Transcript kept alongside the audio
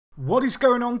What is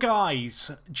going on,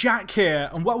 guys? Jack here,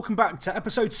 and welcome back to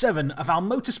episode 7 of our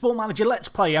Motorsport Manager Let's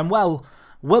Play, and well,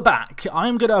 we're back.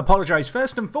 I'm going to apologise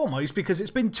first and foremost because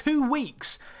it's been 2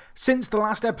 weeks since the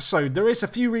last episode. There is a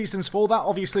few reasons for that.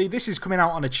 Obviously, this is coming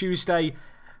out on a Tuesday.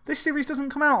 This series doesn't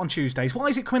come out on Tuesdays. Why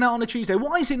is it coming out on a Tuesday?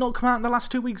 Why is it not come out in the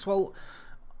last 2 weeks? Well,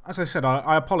 as I said,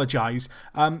 I apologise.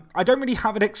 I don't really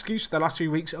have an excuse for the last few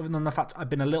weeks other than the fact I've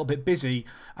been a little bit busy.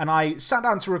 And I sat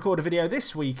down to record a video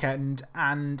this weekend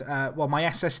and, well, my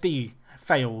SSD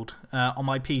failed on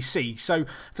my PC. So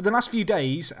for the last few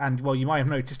days, and, well, you might have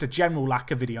noticed a general lack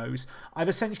of videos, I've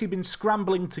essentially been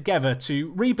scrambling together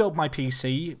to rebuild my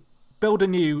PC, build a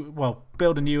new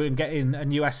and get in a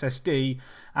new SSD,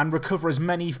 and recover as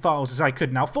many files as I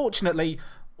could. Now, fortunately,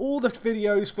 all the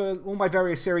videos for all my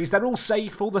various series, they're all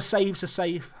safe, all the saves are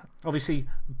safe. Obviously,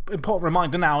 important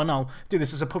reminder now, and I'll do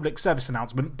this as a public service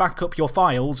announcement, back up your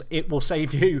files, it will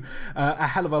save you a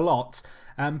hell of a lot.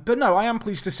 But no, I am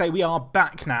pleased to say we are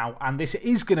back now, and this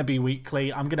is going to be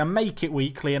weekly. I'm going to make it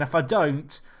weekly, and if I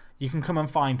don't, you can come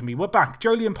and find me. We're back.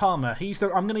 Jolyon Palmer,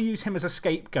 I'm going to use him as a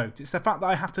scapegoat. It's the fact that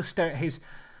I have to stare at his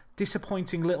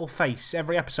disappointing little face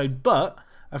every episode, but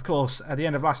of course, at the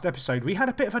end of last episode, we had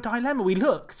a bit of a dilemma. We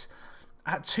looked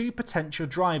at 2 potential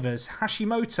drivers,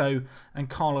 Hashimoto and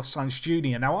Carlos Sainz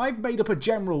Jr. Now, I've made up a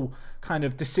general kind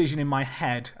of decision in my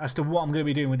head as to what I'm going to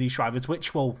be doing with these drivers,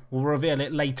 which we'll reveal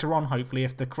it later on, hopefully,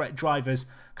 if the correct drivers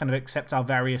kind of accept our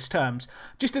various terms.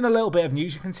 Just in a little bit of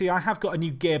news, you can see I have got a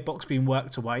new gearbox being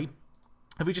worked away.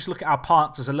 If we just look at our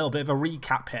parts as a little bit of a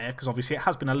recap here, because obviously it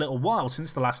has been a little while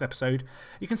since the last episode,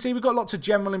 you can see we've got lots of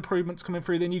general improvements coming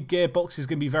through. The new gearbox is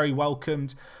going to be very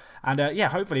welcomed. And yeah,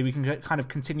 hopefully we can kind of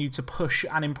continue to push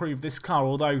and improve this car.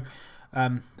 Although,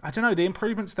 I don't know, the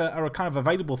improvements that are kind of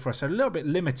available for us are a little bit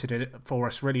limited for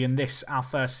us, really, in this, our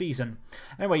first season.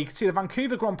 Anyway, you can see the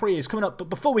Vancouver Grand Prix is coming up.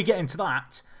 But before we get into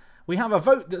that, we have a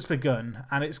vote that's begun,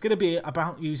 and it's going to be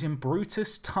about using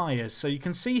Brutus tyres. So you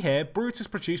can see here, Brutus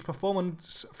produced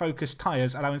performance-focused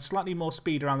tyres, allowing slightly more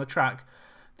speed around the track.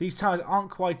 These tyres aren't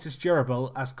quite as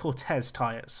durable as Cortez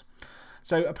tyres.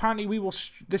 So apparently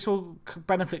this will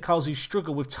benefit cars who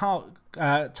struggle with tyre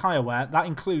wear. That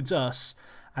includes us,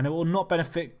 and it will not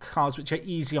benefit cars which are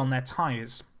easy on their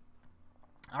tyres.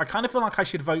 I kind of feel like I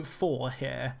should vote for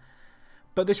here,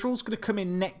 but this rule's going to come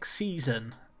in next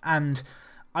season, and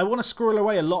I want to squirrel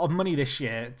away a lot of money this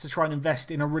year to try and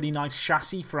invest in a really nice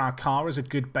chassis for our car as a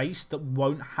good base that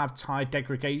won't have tyre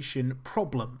degradation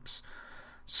problems.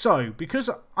 So, because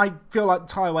I feel like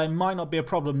tyre wear might not be a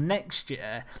problem next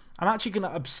year, I'm actually going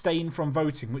to abstain from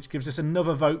voting, which gives us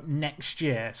another vote next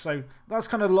year. So that's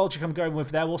kind of the logic I'm going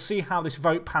with there. We'll see how this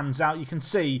vote pans out. You can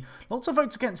see lots of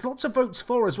votes against, lots of votes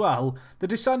for as well. The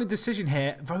decided decision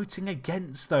here, voting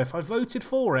against though. If I voted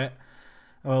for it,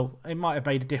 well, it might have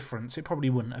made a difference. It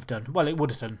probably wouldn't have done. Well, it would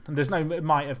have done. And there's no it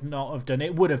might have not have done.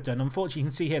 It would have done. Unfortunately, you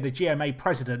can see here the GMA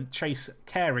president, Chase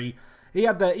Carey, he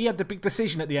had the big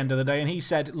decision at the end of the day, and he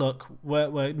said, look,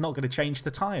 we're not going to change the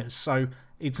tyres, so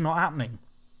it's not happening.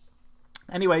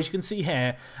 Anyway, as you can see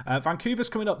here, Vancouver's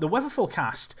coming up. The weather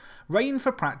forecast, rain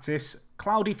for practice,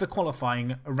 cloudy for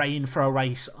qualifying, rain for a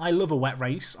race. I love a wet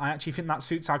race. I actually think that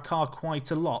suits our car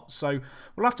quite a lot. So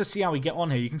we'll have to see how we get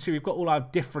on here. You can see we've got all our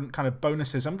different kind of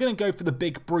bonuses. I'm going to go for the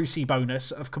big Brucey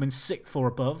bonus of coming 6th or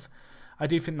above. I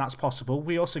do think that's possible.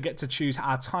 We also get to choose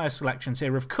our tyre selections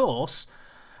here, of course.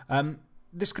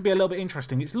 This could be a little bit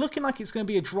interesting. It's looking like it's going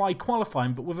to be a dry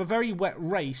qualifying, but with a very wet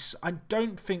race, I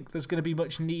don't think there's going to be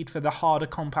much need for the harder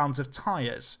compounds of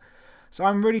tyres. So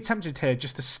I'm really tempted here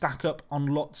just to stack up on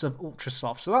lots of ultra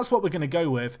soft. So that's what we're going to go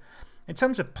with. In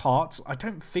terms of parts, I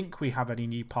don't think we have any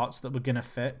new parts that we're going to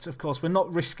fit. Of course, we're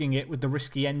not risking it with the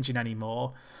risky engine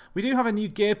anymore. We do have a new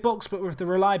gearbox, but with the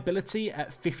reliability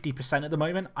at 50% at the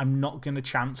moment, I'm not going to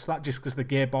chance that just because the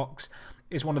gearbox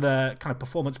is one of the kind of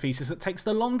performance pieces that takes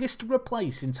the longest to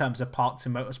replace in terms of parts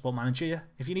in Motorsport Manager.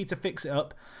 If you need to fix it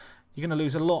up, you're going to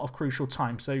lose a lot of crucial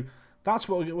time. So that's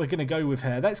what we're going to go with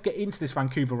here. Let's get into this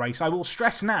Vancouver race. I will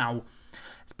stress now,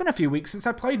 it's been a few weeks since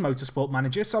I played Motorsport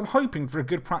Manager, so I'm hoping for a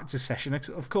good practice session.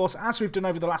 Of course, as we've done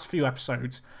over the last few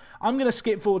episodes, I'm going to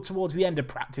skip forward towards the end of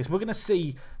practice. We're going to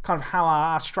see kind of how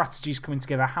our strategy is coming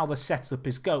together, how the setup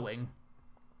is going.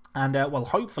 And, well,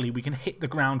 hopefully we can hit the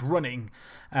ground running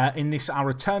in this, our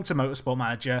return to Motorsport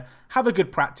Manager, have a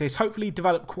good practice, hopefully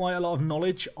develop quite a lot of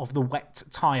knowledge of the wet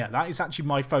tyre. That is actually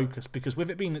my focus, because with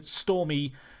it being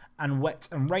stormy and wet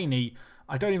and rainy,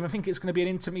 I don't even think it's going to be an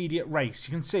intermediate race.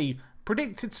 You can see,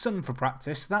 predicted sun for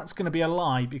practice, that's going to be a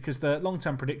lie, because the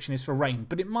long-term prediction is for rain.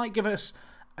 But it might give us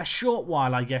a short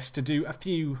while, I guess, to do a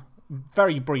few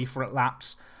very brief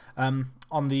laps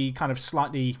on the kind of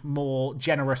slightly more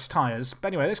generous tyres. But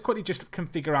anyway, let's quickly just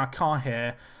configure our car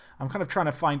here. I'm kind of trying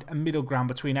to find a middle ground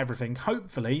between everything.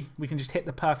 Hopefully, we can just hit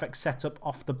the perfect setup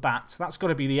off the bat. So that's got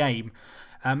to be the aim.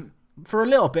 For a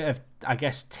little bit of, I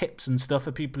guess, tips and stuff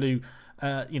for people who,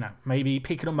 you know, maybe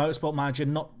picking up Motorsport Manager,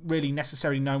 not really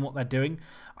necessarily knowing what they're doing.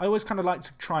 I always kind of like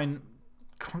to try and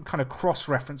kind of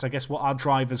cross-reference, I guess, what our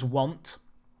drivers want.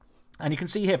 And you can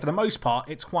see here, for the most part,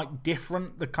 it's quite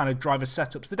different, the kind of driver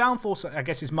setups. The downforce, I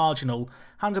guess, is marginal.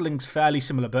 Handling's fairly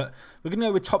similar, but we're going to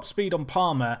go with top speed on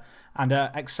Palmer and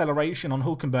acceleration on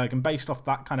Hulkenberg. And based off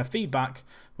that kind of feedback,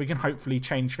 we can hopefully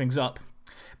change things up.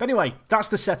 But anyway, that's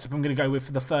the setup I'm going to go with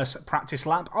for the first practice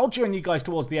lap. I'll join you guys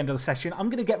towards the end of the session. I'm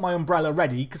going to get my umbrella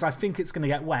ready because I think it's going to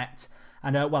get wet.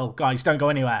 And, well, guys, don't go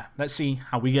anywhere. Let's see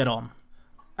how we get on.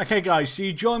 Okay guys, so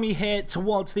you join me here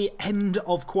towards the end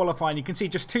of qualifying. You can see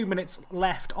just 2 minutes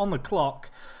left on the clock.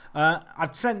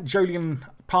 I've sent Jolyon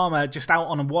Palmer just out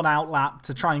on a 1-out lap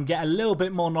to try and get a little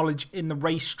bit more knowledge in the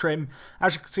race trim.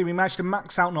 As you can see, we managed to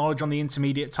max out knowledge on the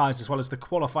intermediate tyres as well as the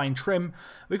qualifying trim.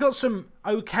 We've got some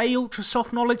okay ultra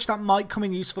soft knowledge that might come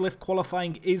in useful if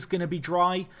qualifying is going to be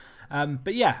dry.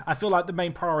 But yeah, I feel like the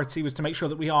main priority was to make sure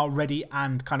that we are ready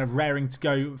and kind of raring to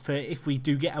go for if we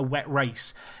do get a wet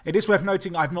race. It is worth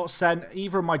noting I've not sent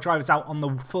either of my drivers out on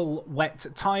the full wet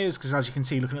tyres because, as you can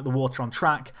see, looking at the water on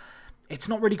track, it's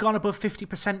not really gone above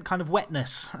 50% kind of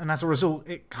wetness, and as a result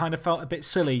it kind of felt a bit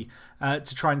silly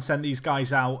to try and send these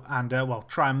guys out and well,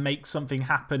 try and make something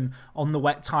happen on the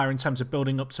wet tyre in terms of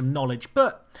building up some knowledge.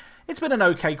 But it's been an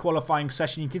okay qualifying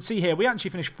session. You can see here we actually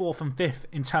finished 4th and 5th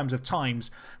in terms of times.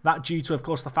 That due to, of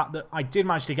course, the fact that I did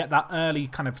manage to get that early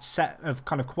kind of set of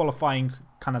kind of qualifying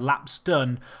kind of laps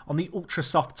done on the ultra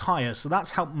soft tyres. So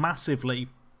that's helped massively.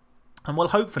 And well,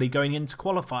 hopefully going into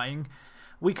qualifying,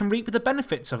 we can reap the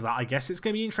benefits of that, I guess. It's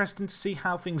going to be interesting to see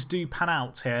how things do pan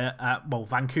out here at, well,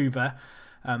 Vancouver.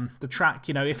 The track,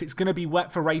 you know, if it's going to be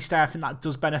wet for race day, I think that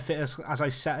does benefit us, as I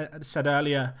said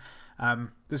earlier.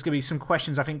 There's going to be some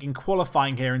questions, I think, in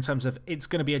qualifying here in terms of it's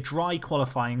going to be a dry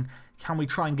qualifying. Can we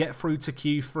try and get through to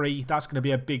Q3? That's going to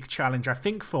be a big challenge, I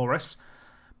think, for us.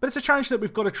 But it's a challenge that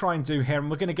we've got to try and do here, and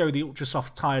we're going to go the ultra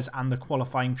soft tyres and the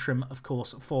qualifying trim, of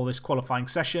course, for this qualifying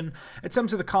session. In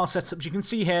terms of the car setups, you can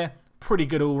see here, pretty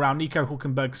good all-round. Nico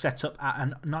Hulkenberg set up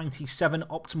at a 97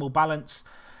 optimal balance.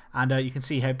 And you can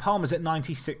see here, Palmer's at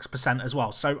 96% as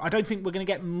well. So I don't think we're going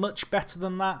to get much better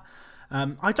than that.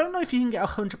 I don't know if you can get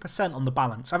 100% on the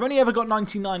balance. I've only ever got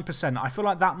 99%. I feel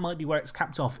like that might be where it's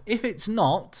capped off. If it's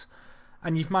not,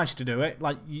 and you've managed to do it,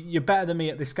 like, you're better than me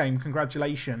at this game.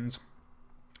 Congratulations.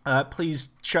 Please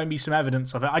show me some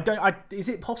evidence of it. Is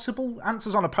it possible?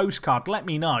 Answers on a postcard. Let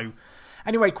me know.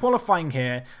 Anyway, qualifying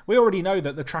here, we already know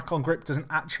that the track on grip doesn't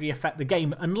actually affect the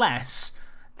game unless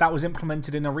that was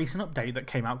implemented in a recent update that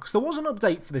came out. Because there was an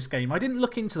update for this game. I didn't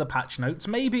look into the patch notes.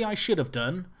 Maybe I should have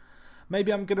done.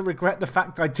 Maybe I'm going to regret the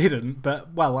fact I didn't,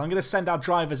 but, well, I'm going to send our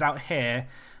drivers out here,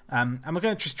 and we're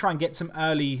going to just try and get some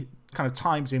early kind of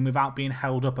times in without being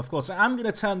held up, of course. I'm going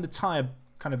to turn the tyre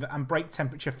kind of and brake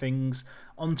temperature things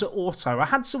onto auto. I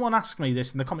had someone ask me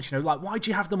this in the comments, you know, like, why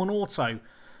do you have them on auto?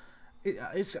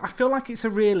 I feel like it's a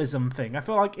realism thing. I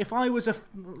feel like if I was a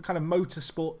kind of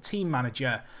motorsport team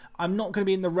manager, I'm not going to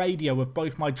be in the radio with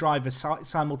both my drivers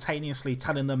simultaneously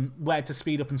telling them where to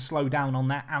speed up and slow down on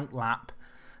their outlap.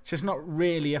 It's just not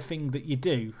really a thing that you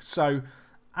do. So,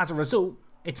 as a result,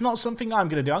 it's not something I'm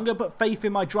going to do. I'm going to put faith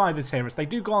in my drivers here as they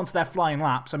do go on to their flying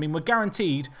laps. I mean, we're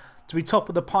guaranteed to be top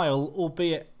of the pile,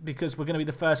 albeit because we're going to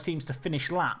be the first teams to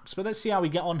finish laps. But let's see how we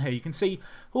get on here. You can see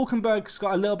Hulkenberg's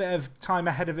got a little bit of time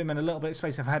ahead of him and a little bit of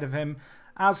space ahead of him,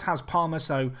 as has Palmer.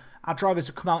 So, our drivers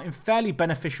have come out in fairly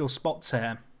beneficial spots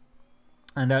here.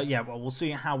 And, yeah, well, we'll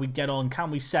see how we get on. Can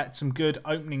we set some good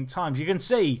opening times? You can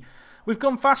see we've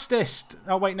gone fastest.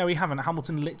 Oh, wait, no, we haven't.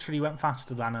 Hamilton literally went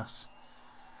faster than us.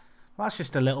 Well, that's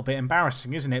just a little bit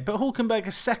embarrassing, isn't it? But Hulkenberg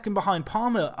is second behind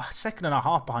Palmer, a second and a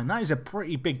half behind. That is a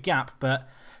pretty big gap, but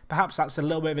perhaps that's a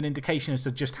little bit of an indication as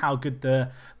to just how good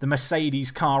the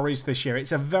Mercedes car is this year.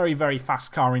 It's a very, very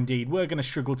fast car indeed. We're going to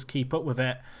struggle to keep up with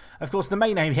it. Of course, the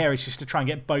main aim here is just to try and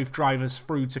get both drivers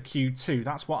through to Q2.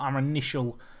 That's what our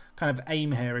initial kind of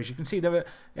aim here is. You can see that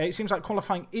it seems like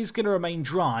qualifying is going to remain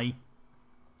dry.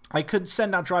 I could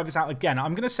send our drivers out again.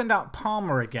 I'm going to send out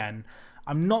Palmer again.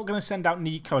 I'm not going to send out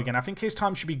Nico again. I think his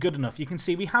time should be good enough. You can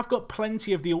see we have got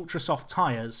plenty of the ultra soft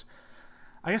tyres.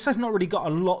 I guess I've not really got a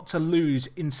lot to lose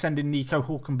in sending Nico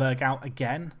Hulkenberg out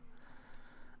again.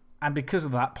 And because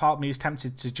of that, part of me is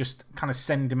tempted to just kind of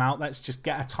send him out. Let's just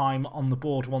get a time on the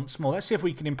board once more. Let's see if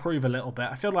we can improve a little bit.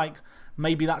 I feel like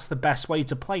maybe that's the best way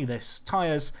to play this.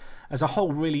 Tyres as a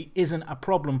whole really isn't a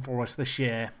problem for us this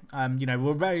year. You know,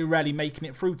 we're very rarely making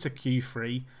it through to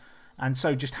Q3. And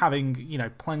so just having, you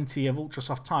know, plenty of ultra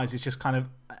soft tyres is just kind of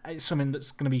it's something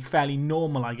that's going to be fairly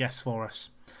normal, I guess, for us.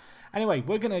 Anyway,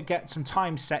 we're going to get some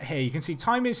time set here. You can see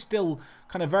time is still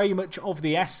kind of very much of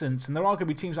the essence, and there are going to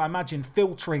be teams, I imagine,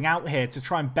 filtering out here to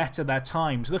try and better their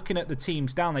times. Looking at the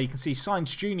teams down there, you can see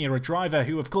Sainz Jr., a driver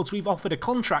who, of course, we've offered a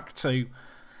contract to.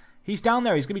 He's down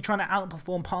there. He's going to be trying to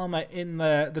outperform Palmer in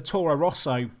the Toro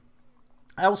Rosso.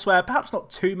 Elsewhere, perhaps not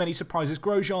too many surprises.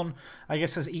 Grosjean, I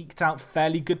guess, has eked out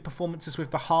fairly good performances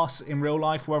with the Haas in real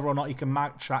life. Whether or not he can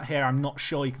match that here, I'm not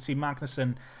sure. You can see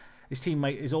Magnussen, his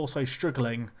teammate, is also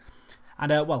struggling.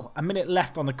 And, well, a minute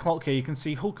left on the clock here. You can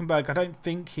see Hülkenberg, I don't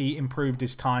think he improved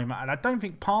his time. And I don't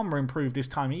think Palmer improved his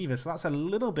time either. So that's a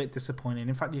little bit disappointing.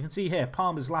 In fact, you can see here,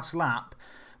 Palmer's last lap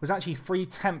was actually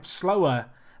 3/10 slower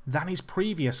than his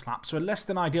previous lap. So a less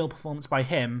than ideal performance by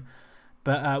him.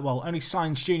 But, well, only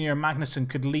Sainz Jr. and Magnussen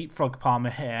could leapfrog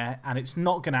Palmer here. And it's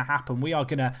not going to happen. We are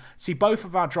going to see both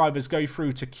of our drivers go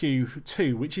through to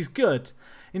Q2, which is good.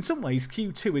 In some ways,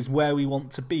 Q2 is where we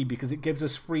want to be because it gives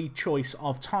us free choice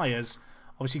of tyres.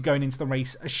 Obviously going into the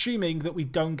race, assuming that we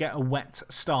don't get a wet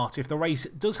start. If the race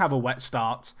does have a wet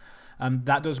start,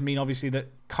 that does mean obviously that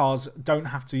cars don't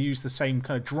have to use the same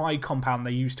kind of dry compound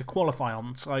they used to qualify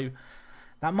on. So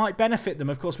that might benefit them.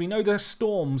 Of course, we know there's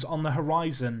storms on the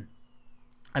horizon.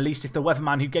 At least if the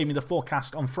weatherman who gave me the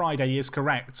forecast on Friday is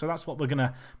correct. So that's what we're going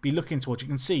to be looking towards. You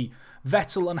can see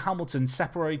Vettel and Hamilton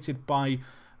separated by...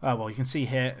 well, you can see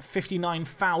here, 59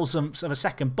 thousandths of a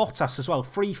second. Bottas as well,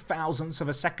 3 thousandths of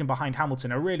a second behind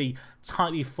Hamilton. A really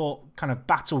tightly fought kind of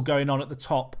battle going on at the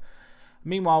top.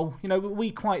 Meanwhile, you know,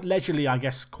 we quite leisurely, I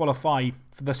guess, qualify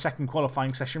for the second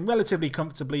qualifying session relatively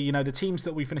comfortably. You know, the teams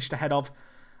that we finished ahead of,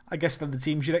 I guess they're the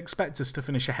teams you'd expect us to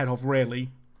finish ahead of,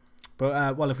 really.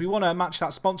 But, well, if we want to match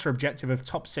that sponsor objective of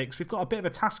top 6, we've got a bit of a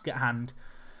task at hand.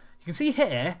 You can see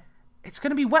here... It's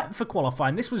going to be wet for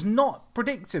qualifying. This was not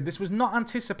predicted. This was not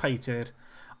anticipated.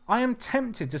 I am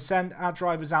tempted to send our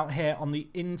drivers out here on the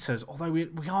inters, although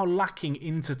we are lacking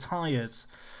inter tyres.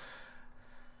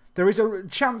 There is a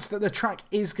chance that the track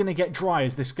is going to get dry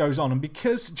as this goes on, and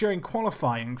because during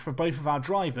qualifying for both of our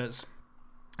drivers,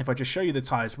 if I just show you the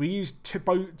tyres, we used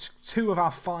two of our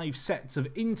 5 sets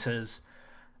of inters.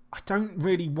 I don't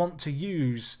really want to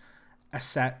use a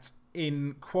set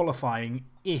in qualifying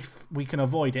if we can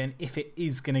avoid it and if it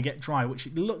is going to get dry, which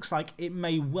it looks like it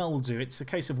may well do. It's a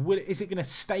case of is it going to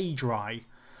stay dry?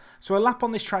 So a lap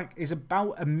on this track is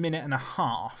about a minute and a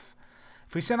half.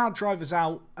 If we send our drivers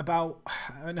out about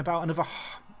another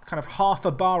kind of half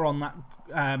a bar on that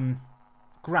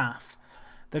graph,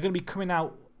 they're going to be coming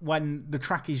out when the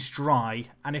track is dry,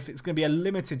 and if it's going to be a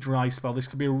limited dry spell, this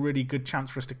could be a really good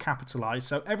chance for us to capitalise.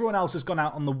 So everyone else has gone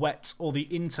out on the wet or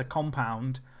the inter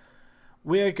compound.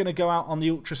 We're going to go out on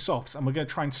the ultra softs and we're going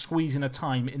to try and squeeze in a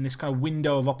time in this kind of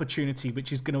window of opportunity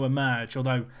which is going to emerge.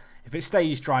 Although if it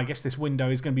stays dry, I guess this window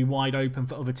is going to be wide open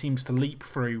for other teams to leap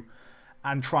through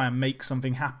and try and make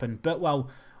something happen. But,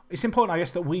 well, it's important, I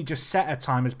guess, that we just set a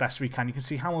time as best we can. You can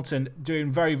see Hamilton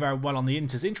doing very, very well on the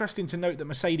inters. Interesting to note that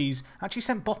Mercedes actually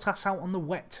sent Bottas out on the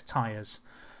wet tyres.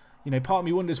 You know, part of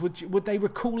me wonders, would they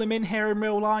recall him in here in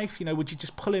real life? You know, would you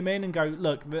just pull him in and go,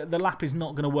 look, the lap is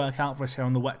not going to work out for us here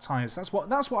on the wet tyres? That's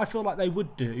what I feel like they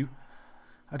would do.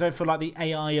 I don't feel like the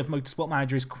AI of Motorsport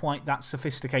Manager is quite that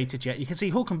sophisticated yet. You can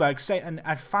see Hülkenberg set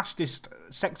at fastest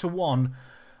Sector 1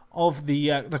 of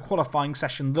the qualifying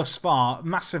session thus far,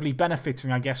 massively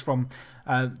benefiting, I guess, from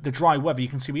the dry weather. You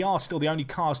can see we are still the only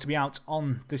cars to be out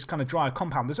on this kind of drier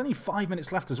compound. There's only 5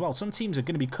 minutes left as well. Some teams are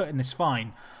going to be cutting this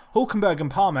fine. Hülkenberg and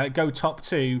Palmer go top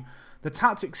 2. The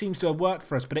tactic seems to have worked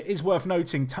for us, but it is worth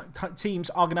noting teams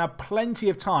are going to have plenty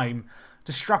of time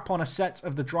to strap on a set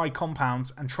of the dry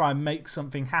compounds and try and make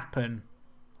something happen.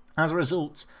 As a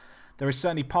result, there is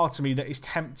certainly part of me that is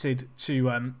tempted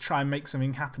to try and make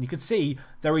something happen. You can see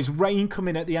there is rain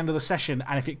coming at the end of the session,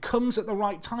 and if it comes at the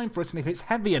right time for us and if it's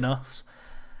heavy enough,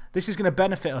 this is going to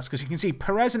benefit us, because you can see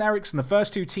Perez and Ericsson, the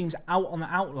first 2 teams, out on the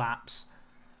outlaps.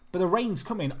 But the rain's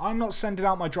coming. I'm not sending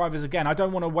out my drivers again. I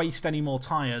don't want to waste any more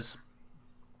tyres.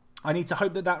 I need to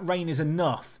hope that that rain is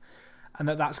enough and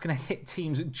that that's going to hit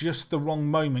teams at just the wrong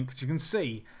moment, because you can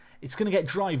see it's going to get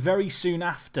dry very soon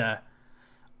after.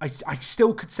 I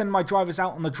still could send my drivers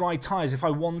out on the dry tyres if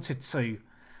I wanted to.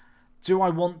 Do I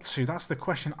want to? That's the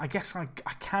question. I guess I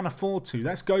can afford to.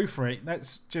 Let's go for it.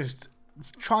 Let's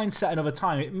try and set another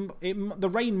time. The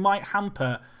rain might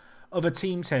hamper other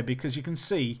teams here, because you can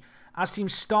see as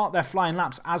teams start their flying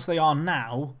laps as they are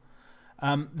now,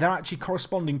 they're actually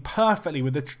corresponding perfectly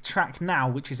with the track now,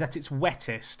 which is at its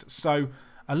wettest. So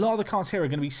a lot of the cars here are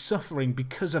going to be suffering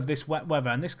because of this wet weather,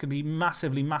 and this could be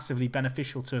massively, massively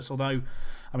beneficial to us. Although,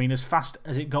 I mean, as fast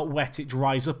as it got wet, it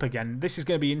dries up again. This is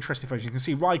going to be interesting for us. You can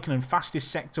see Raikkonen fastest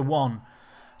Sector 1,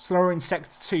 slower in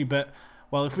Sector 2, but,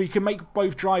 well, if we can make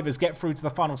both drivers get through to the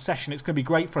final session, it's going to be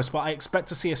great for us, but I expect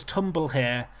to see us tumble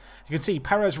here. You can see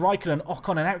Perez, Raikkonen,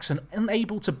 Ocon and Ericsson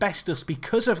unable to best us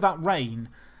because of that rain.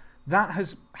 That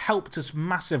has helped us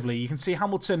massively. You can see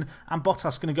Hamilton and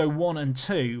Bottas going to go 1 and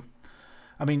 2.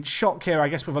 I mean, shock here, I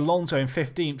guess, with Alonso in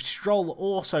 15th. Stroll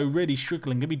also really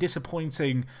struggling. Going to be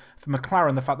disappointing for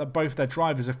McLaren, the fact that both their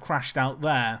drivers have crashed out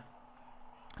there.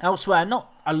 Elsewhere,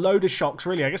 not a load of shocks,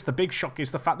 really. I guess the big shock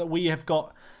is the fact that we have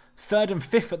got 3rd and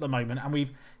 5th at the moment, and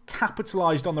we've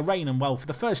capitalised on the rain. And, well, for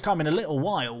the first time in a little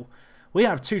while, we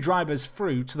have 2 drivers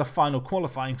through to the final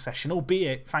qualifying session,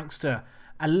 albeit thanks to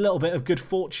a little bit of good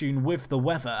fortune with the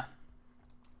weather.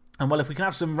 And, well, if we can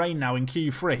have some rain now in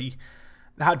Q3,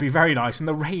 that'd be very nice. And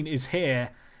the rain is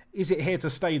here. Is it here to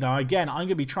stay, though? Again, I'm going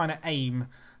to be trying to aim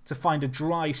to find a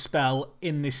dry spell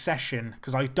in this session,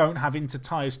 because I don't have inter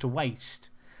tyres to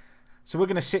waste. So we're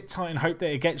going to sit tight and hope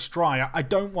that it gets dry. I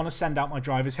don't want to send out my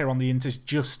drivers here on the inters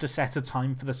just to set a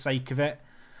time for the sake of it.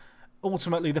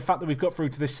 Ultimately, the fact that we've got through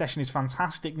to this session is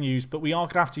fantastic news, but we are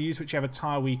going to have to use whichever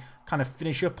tyre we kind of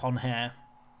finish up on here.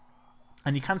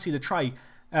 And you can see the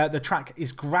track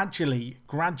is gradually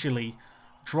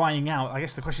drying out. I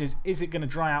guess the question is it going to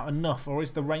dry out enough, or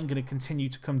is the rain going to continue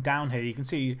to come down here? You can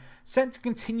see it's set to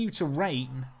continue to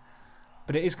rain,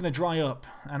 but it is going to dry up.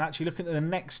 And actually looking at the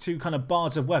next 2 kind of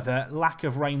bars of weather, lack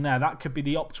of rain there, that could be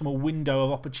the optimal window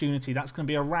of opportunity. That's going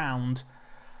to be around,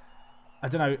 I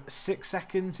don't know, 6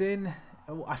 seconds in.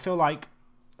 I feel like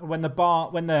when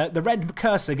the red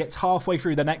cursor gets halfway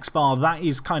through the next bar, that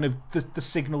is kind of the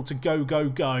signal to go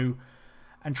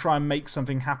and try and make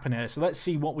something happen here. So let's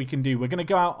see what we can do. We're going to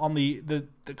go out on the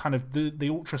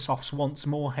ultra softs once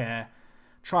more here,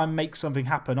 try and make something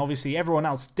happen. Obviously, everyone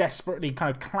else desperately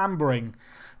kind of clambering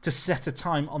to set a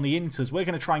time on the inters. We're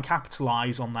going to try and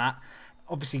capitalise on that.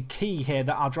 Obviously, key here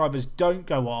that our drivers don't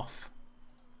go off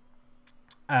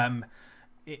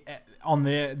on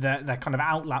their kind of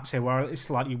outlaps here where it's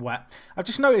slightly wet. I've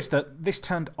just noticed that this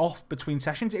turned off between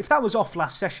sessions. If that was off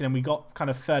last session and we got kind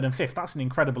of 3rd and 5th, that's an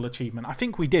incredible achievement. I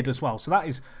think we did as well. So that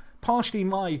is partially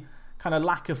my kind of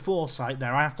lack of foresight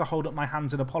there. I have to hold up my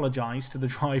hands and apologise to the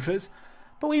drivers.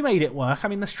 But we made it work. I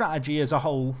mean, the strategy as a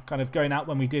whole, kind of going out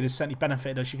when we did, has certainly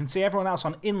benefited us. You can see everyone else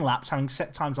on in-laps having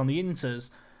set times on the inters,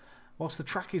 whilst the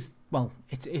track is, well,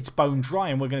 it's bone dry,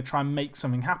 and we're going to try and make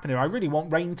something happen here. I really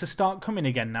want rain to start coming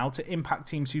again now to impact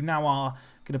teams who now are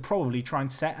going to probably try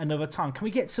and set another time. Can we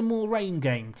get some more rain,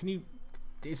 game? Can you?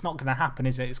 It's not going to happen,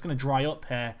 is it? It's going to dry up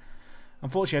here.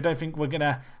 Unfortunately, I don't think we're going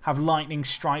to have lightning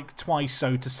strike twice,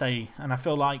 so to say. And I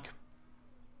feel like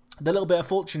the little bit of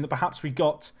fortune that perhaps we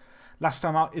got last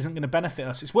time out isn't going to benefit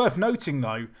us. It's worth noting,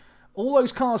 though, all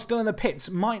those cars still in the pits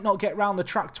might not get round the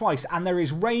track twice, and there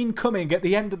is rain coming at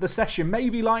the end of the session.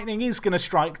 Maybe lightning is going to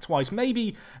strike twice.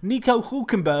 Maybe Nico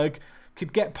Hülkenberg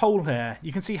could get pole here.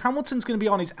 You can see Hamilton's going to be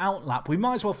on his outlap. We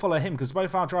might as well follow him because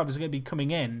both our drivers are going to be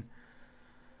coming in.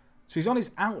 So he's on his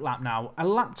outlap now. A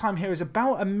lap time here is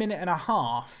about 1.5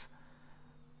 minutes.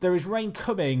 There is rain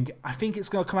coming. I think it's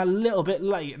going to come a little bit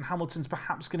late, and Hamilton's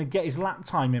perhaps going to get his lap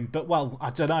time in. But, well, I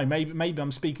don't know. Maybe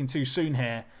I'm speaking too soon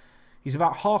here. He's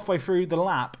about halfway through the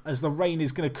lap as the rain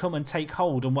is going to come and take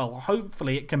hold. And, well,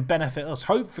 hopefully it can benefit us.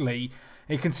 Hopefully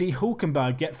it can see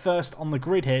Hülkenberg get first on the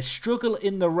grid here. Struggle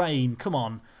in the rain. Come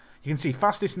on. You can see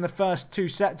fastest in the first 2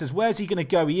 sectors. Where's he going to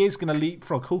go? He is going to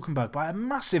leapfrog Hülkenberg by a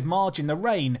massive margin. The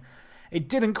rain, it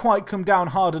didn't quite come down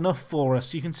hard enough for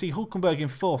us. You can see Hülkenberg in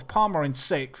 4th, Palmer in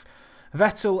 6th.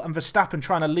 Vettel and Verstappen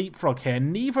trying to leapfrog here.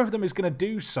 Neither of them is going to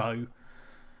do so.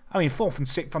 I mean, 4th and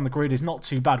 6th on the grid is not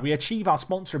too bad. We achieve our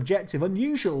sponsor objective,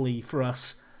 unusually for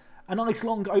us. A nice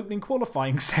long opening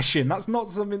qualifying session. That's not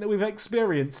something that we've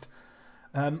experienced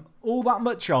all that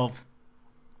much of,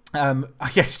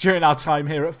 I guess, during our time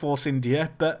here at Force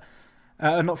India. But,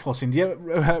 not Force India,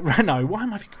 Renault. Why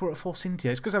am I thinking we're at Force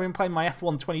India? It's because I've been playing my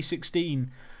F1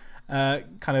 2016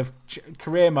 kind of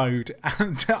career mode,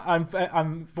 and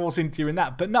I'm Force India in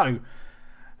that. But no.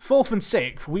 4th and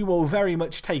 6th, we will very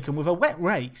much take, and with a wet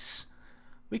race,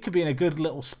 we could be in a good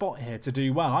little spot here to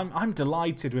do well. I'm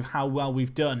delighted with how well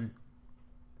we've done.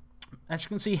 As you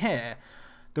can see here,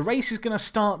 the race is going to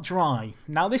start dry.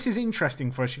 Now, this is interesting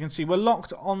for us. You can see we're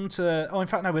locked onto... Oh, in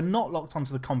fact, no, we're not locked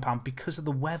onto the compound because of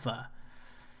the weather.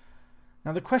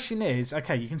 Now the question is,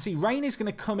 okay, you can see rain is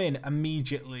going to come in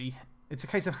immediately. It's a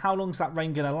case of how long is that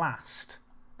rain going to last?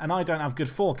 And I don't have good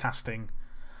forecasting.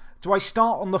 Do I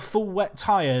start on the full wet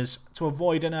tyres to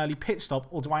avoid an early pit stop,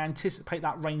 or do I anticipate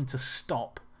that rain to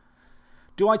stop?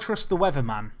 Do I trust the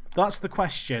weatherman? That's the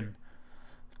question.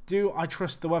 Do I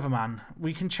trust the weatherman?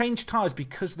 We can change tyres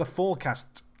because of the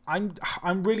forecast.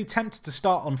 I'm really tempted to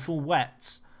start on full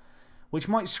wets, which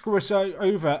might screw us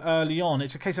over early on.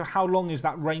 It's a case of how long is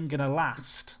that rain going to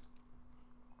last?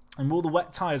 And will the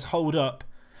wet tyres hold up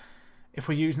if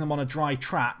we're using them on a dry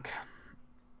track?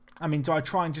 I mean, do I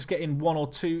try and just get in 1 or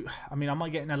 2? I mean, I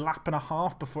might get in a lap and a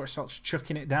half before it starts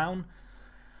chucking it down.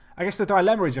 I guess the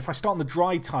dilemma is if I start on the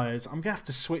dry tyres, I'm going to have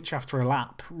to switch after a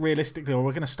lap, realistically, or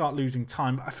we're going to start losing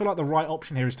time. But I feel like the right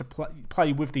option here is to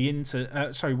play with the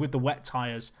with the wet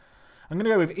tyres. I'm going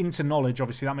to go with Inter Knowledge.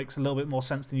 Obviously, that makes a little bit more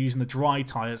sense than using the dry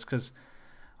tyres, because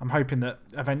I'm hoping that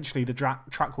eventually the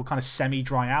track will kind of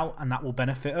semi-dry out, and that will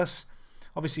benefit us.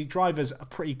 Obviously, drivers are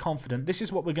pretty confident. This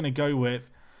is what we're going to go with.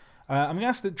 I'm going to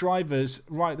ask the drivers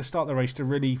right at the start of the race to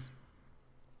really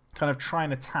kind of try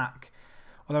and attack,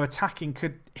 although attacking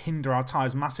could hinder our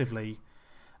tyres massively.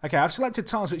 Okay, I've selected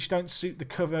tyres which don't suit the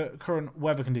current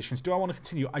weather conditions. Do I want to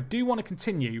continue? I do want to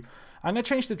continue. I'm going to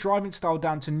change the driving style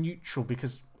down to neutral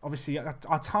because obviously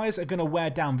our tyres are going to wear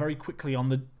down very quickly on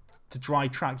the dry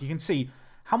track. You can see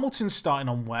Hamilton's starting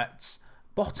on wets,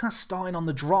 Bottas starting on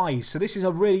the dries. So this is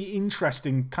a really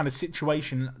interesting kind of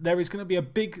situation. There is going to be a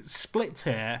big split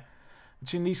here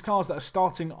between these cars that are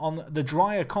starting on the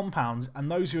drier compounds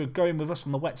and those who are going with us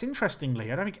on the wets.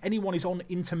 Interestingly, I don't think anyone is on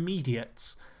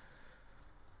intermediates.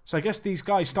 So I guess these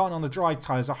guys starting on the dry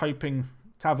tyres are hoping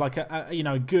to have like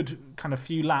a good kind of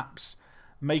few laps,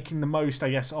 making the most,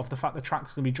 I guess, of the fact the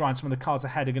track's going to be dry and some of the cars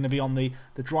ahead are going to be on the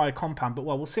drier compound. But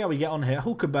well, we'll see how we get on here.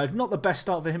 Hulkenberg, not the best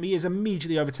start for him. He is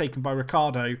immediately overtaken by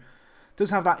Ricciardo. Does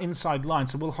have that inside line,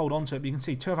 so we'll hold on to it. But you can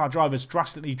see two of our drivers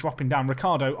drastically dropping down.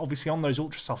 Ricciardo, obviously on those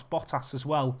ultra softs. Bottas as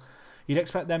well. You'd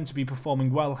expect them to be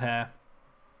performing well here.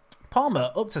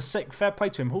 Palmer up to 6th. Fair play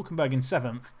to him. Hulkenberg in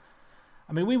 7th.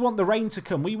 I mean, we want the rain to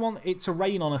come. We want it to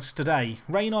rain on us today.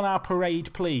 Rain on our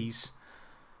parade, please.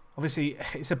 Obviously,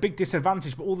 it's a big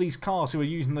disadvantage, but all these cars who are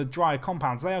using the drier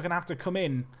compounds, they are going to have to come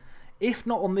in, if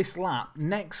not on this lap,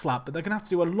 next lap, but they're going to have to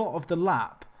do a lot of the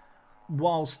lap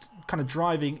whilst kind of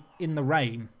driving in the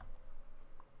rain,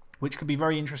 which could be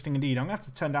very interesting indeed. I'm going to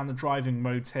have to turn down the driving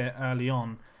modes here early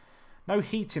on. No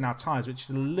heat in our tyres, which is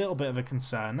a little bit of a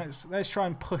concern. Let's try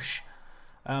and push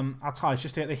our tyres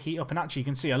just to get the heat up. And actually, you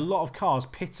can see a lot of cars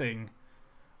pitting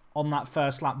on that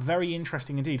first lap. Very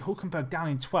interesting indeed. Hulkenberg down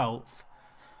in 12th.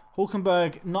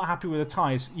 Hulkenberg not happy with the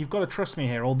tyres. You've got to trust me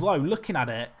here. Although, looking at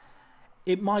it,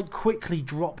 it might quickly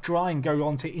drop dry and go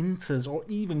on to inters or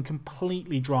even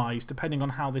completely dries, depending on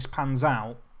how this pans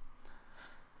out,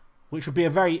 which would be a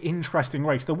very interesting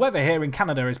race. The weather here in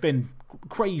Canada has been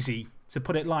crazy, to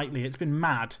put it lightly. It's been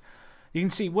mad. You can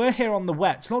see we're here on the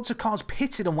wets. Lots of cars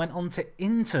pitted and went on to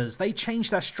inters. They changed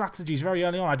their strategies very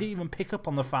early on. I didn't even pick up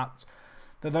on the fact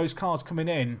that those cars coming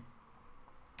in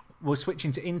were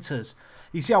switching to inters.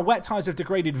 You see our wet tyres have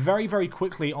degraded very, very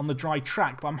quickly on the dry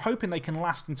track, but I'm hoping they can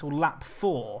last until lap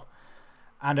 4.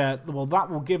 And, well, that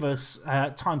will give us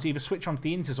time to either switch onto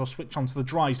the inters or switch onto the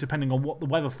dries, depending on what the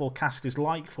weather forecast is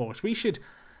like for us. We should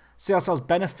see ourselves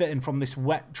benefiting from this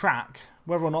wet track.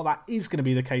 Whether or not that is going to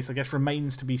be the case, I guess,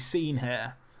 remains to be seen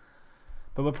here.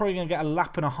 But we're probably going to get a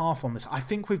lap and a half on this. I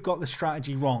think we've got the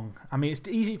strategy wrong. I mean, it's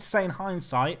easy to say in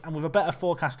hindsight, and with a better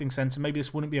forecasting centre, maybe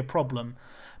this wouldn't be a problem.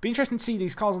 Be interesting to see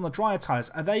these cars on the drier tyres.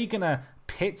 Are they going to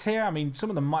pit here? I mean, some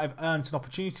of them might have earned an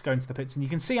opportunity to go into the pits. And you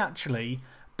can see, actually,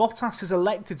 Bottas has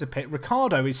elected to pit.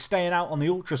 Ricciardo is staying out on the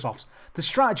ultra softs. The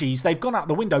strategies, they've gone out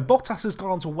the window. Bottas has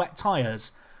gone onto wet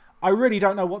tyres. I really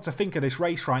don't know what to think of this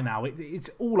race right now. It's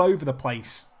all over the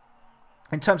place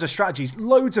in terms of strategies.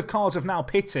 Loads of cars have now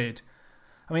pitted.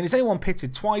 I mean, has anyone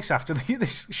pitted twice after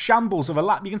this shambles of a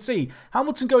lap? You can see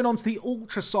Hamilton going on to the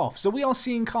ultra soft. So we are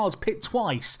seeing cars pit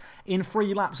twice in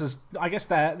 3 laps as, I guess,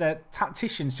 their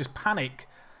tacticians just panic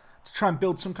to try and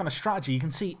build some kind of strategy. You can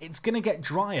see it's going to get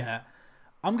drier.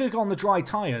 I'm going to go on the dry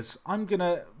tyres. I'm going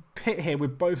to pit here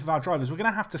with both of our drivers. We're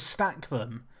going to have to stack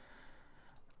them.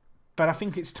 But I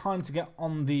think it's time to get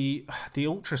on the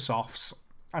ultra softs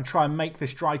and try and make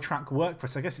this dry track work for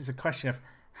us. I guess it's a question of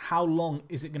how long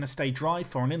is it going to stay dry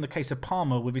for? And in the case of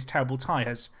Palmer with his terrible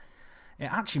tyres, it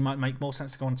actually might make more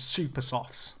sense to go on super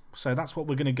softs. So that's what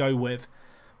we're going to go with.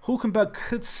 Hulkenberg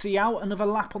could see out another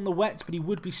lap on the wet, but he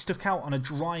would be stuck out on a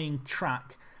drying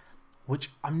track, which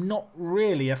I'm not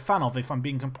really a fan of, if I'm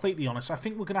being completely honest. So I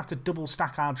think we're going to have to double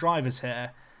stack our drivers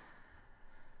here.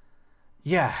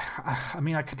 Yeah, I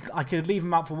mean, I could leave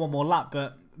him out for one more lap,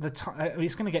 but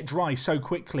he's going to get dry so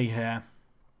quickly here.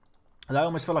 And I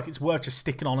almost feel like it's worth just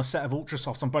sticking on a set of Ultra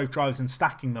Softs on both drivers and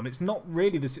stacking them. It's not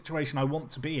really the situation I want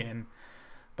to be in.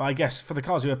 But I guess for the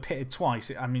cars who have pitted twice,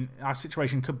 I mean, our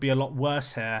situation could be a lot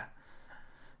worse here.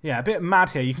 Yeah, a bit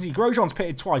mad here. You can see Grosjean's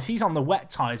pitted twice. He's on the wet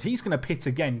tyres. He's going to pit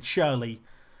again, surely,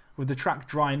 with the track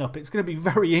drying up. It's going to be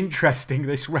very interesting,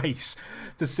 this race,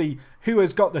 to see who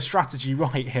has got the strategy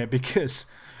right here, because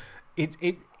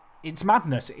it's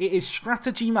madness. It is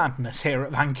strategy madness here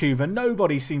at Vancouver.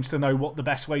 Nobody seems to know what the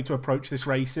best way to approach this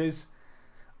race is.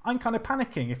 I'm kind of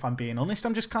panicking, if I'm being honest.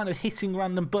 I'm just kind of hitting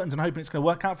random buttons and hoping it's going to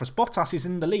work out for us. Bottas is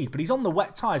in the lead, but he's on the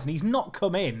wet tyres and he's not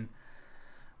come in,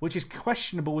 which is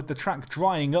questionable with the track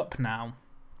drying up now.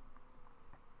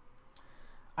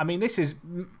 I mean, this is,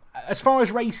 as far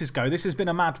as races go, this has been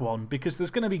a mad one, because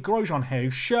there's going to be Grosjean here who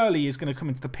surely is going to come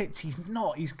into the pits. He's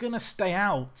not. He's going to stay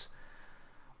out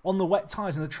on the wet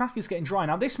tyres, and the track is getting dry.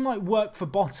 Now, this might work for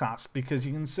Bottas, because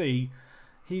you can see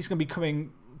he's going to be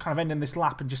coming, kind of ending this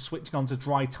lap and just switching on to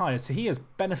dry tyres. So he has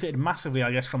benefited massively,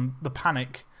 I guess, from the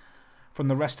panic from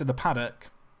the rest of the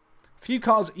paddock. A few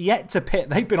cars yet to pit.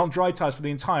 They've been on dry tyres for the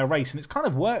entire race, and it's kind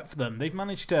of worked for them. They've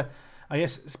managed to, I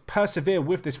guess, persevere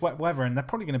with this wet weather, and they're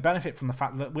probably going to benefit from the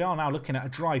fact that we are now looking at a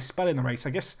dry spell in the race. I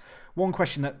guess one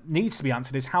question that needs to be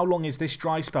answered is, how long is this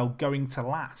dry spell going to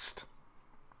last?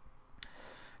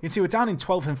 You can see we're down in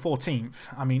 12th and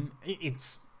 14th. I mean,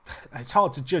 it's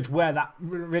hard to judge where that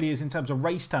really is in terms of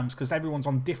race terms, because everyone's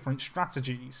on different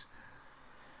strategies.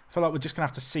 I feel like we're just going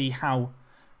to have to see how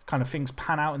kind of things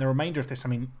pan out in the remainder of this. I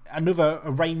mean, another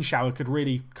rain shower could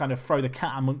really kind of throw the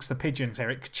cat amongst the pigeons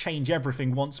here. It could change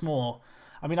everything once more.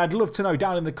 I mean, I'd love to know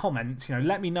down in the comments, you know,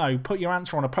 let me know, put your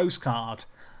answer on a postcard.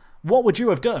 What would you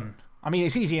have done? I mean,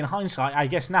 it's easy in hindsight, I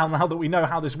guess, now that we know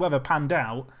how this weather panned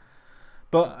out.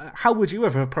 But how would you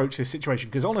ever approach this situation?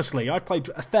 Because honestly, I've played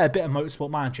a fair bit of Motorsport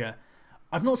Manager.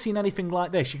 I've not seen anything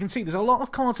like this. You can see there's a lot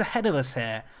of cars ahead of us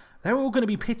here. They're all going to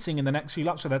be pitting in the next few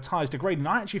laps with their tyres degrading.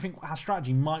 I actually think our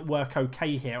strategy might work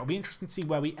okay here. It'll be interesting to see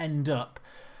where we end up.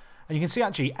 And you can see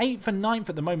actually 8th and 9th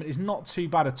at the moment is not too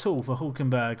bad at all for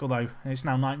Hulkenberg, although it's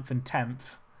now 9th and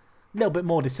 10th. A little bit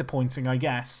more disappointing, I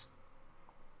guess.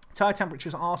 Tyre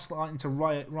temperatures are starting to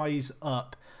rise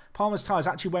up. Palmer's tyres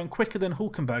actually wearing quicker than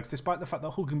Hulkenberg's, despite the fact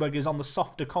that Hulkenberg is on the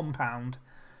softer compound.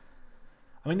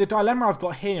 I mean, the dilemma I've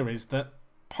got here is that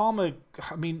Palmer,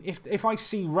 I mean, if I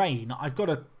see rain, I've got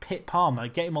to pit Palmer,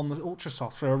 get him on the ultra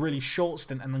soft for a really short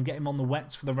stint, and then get him on the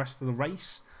wets for the rest of the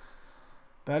race.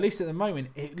 But at least at the moment,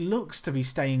 it looks to be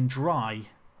staying dry,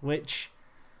 which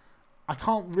I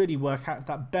can't really work out if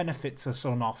that benefits us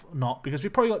or not, because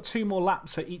we've probably got 2 more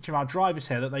laps for each of our drivers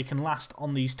here that they can last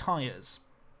on these tyres.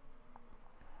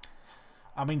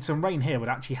 I mean, some rain here would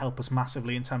actually help us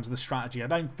massively in terms of the strategy. I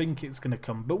don't think it's going to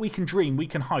come, but we can dream, we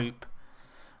can hope.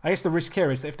 I guess the risk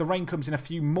here is that if the rain comes in a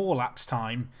few more laps'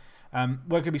 time, we're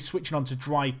going to be switching on to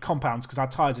dry compounds because our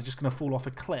tyres are just going to fall off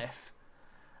a cliff.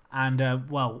 And,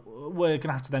 well, we're going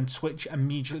to have to then switch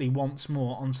immediately once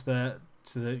more onto the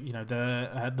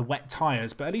wet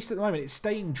tyres. But at least at the moment, it's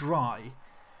staying dry.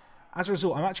 As a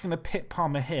result, I'm actually going to pit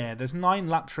Palmer here. There's 9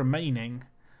 laps remaining.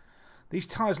 These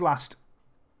tyres last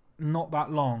not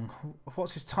that long.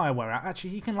 What's his tyre wear at? Actually,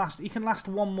 he can last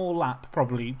 1 more lap,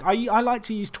 probably. I like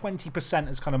to use 20%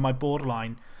 as kind of my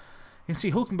borderline. You can see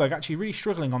Hulkenberg actually really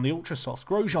struggling on the ultra softs.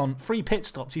 Grosjean, 3 pit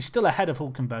stops. He's still ahead of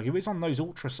Hulkenberg, who is on those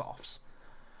ultra softs.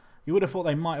 You would have thought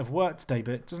they might have worked today,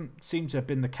 but it doesn't seem to have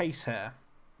been the case here.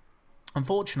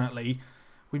 Unfortunately,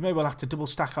 we may well have to double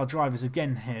stack our drivers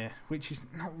again here, which is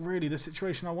not really the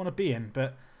situation I want to be in,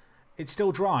 but it's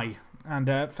still dry. And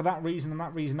for that reason and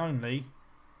that reason only,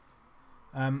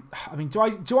 I mean,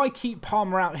 do I keep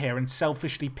Palmer out here and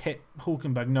selfishly pit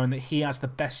Hulkenberg, knowing that he has the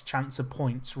best chance of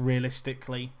points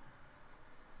realistically?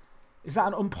 Is that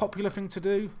an unpopular thing to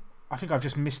do? I think I've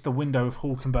just missed the window of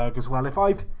Hulkenberg as well. If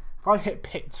I hit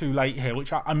pit too late here,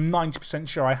 which I'm 90%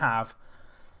 sure I have,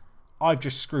 I've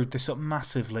just screwed this up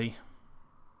massively.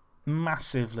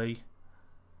 Massively.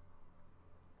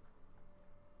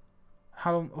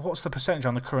 What's the percentage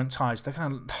on the current tyres? They're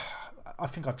gonna. I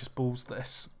think I've just ballsed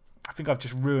this. I think I've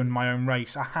just ruined my own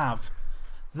race. I have.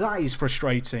 That is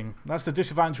frustrating. That's the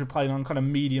disadvantage with playing on kind of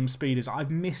medium speed, is I've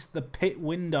missed the pit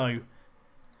window.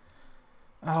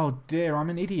 Oh dear, I'm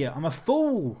an idiot. I'm a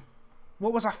fool.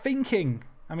 What was I thinking?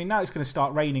 I mean, now it's going to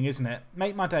start raining, isn't it?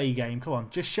 Make my day, game. Come on,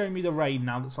 just show me the rain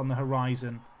now that's on the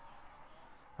horizon.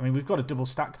 I mean, we've got to double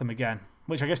stack them again,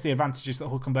 which I guess the advantage is that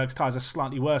Hulkenberg's tyres are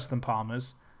slightly worse than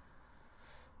Palmer's.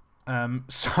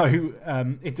 So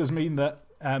it does mean that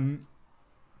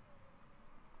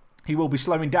he will be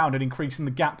slowing down and increasing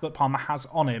the gap that Palmer has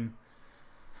on him.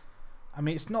 I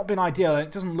mean, it's not been ideal.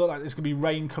 It doesn't look like there's going to be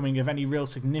rain coming of any real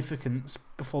significance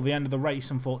before the end of the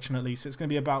race, unfortunately. So it's going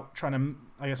to be about trying to,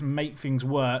 I guess, make things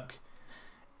work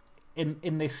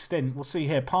in this stint. We'll see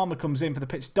here. Palmer comes in for the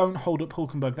pits. Don't hold up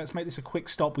Hulkenberg. Let's make this a quick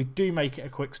stop. We do make it a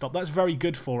quick stop. That's very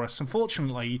good for us.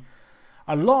 Unfortunately,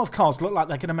 a lot of cars look like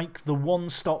they're going to make the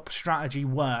one-stop strategy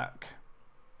work.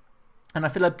 And I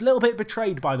feel a little bit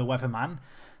betrayed by the weatherman,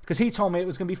 because he told me it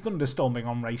was going to be thunderstorming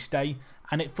on race day,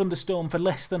 and it thunderstormed for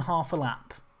less than half a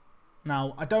lap.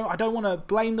 Now, I don't want to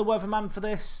blame the weatherman for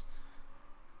this,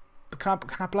 but can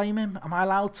I blame him? Am I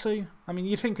allowed to? I mean,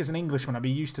 you'd think as an Englishman I'd be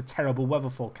used to terrible weather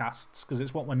forecasts, because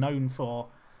it's what we're known for.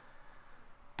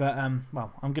 But,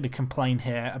 well, I'm going to complain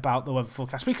here about the weather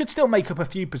forecast. We could still make up a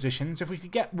few positions. If we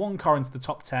could get one car into the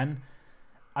top 10,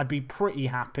 I'd be pretty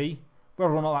happy.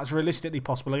 Whether or not that's realistically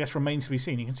possible, I guess, remains to be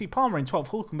seen. You can see Palmer in 12th,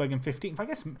 Hulkenberg in 15th. I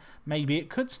guess maybe it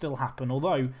could still happen,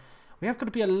 although we have got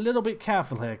to be a little bit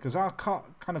careful here, because our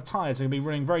kind of tyres are going to be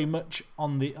running very much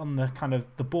on the kind of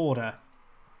the border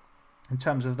in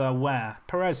terms of their wear.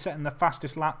 Perez setting the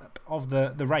fastest lap of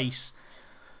the race,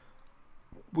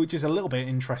 which is a little bit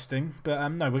interesting. But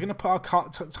no, we're going to put our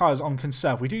tyres on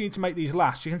conserve. We do need to make these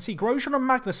last. You can see Grosjean and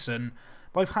Magnussen,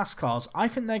 both Haas cars. I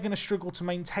think they're going to struggle to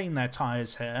maintain their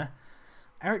tyres here.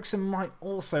 Ericsson might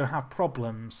also have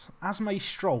problems, as may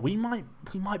Stroll. We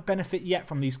might benefit yet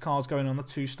from these cars going on the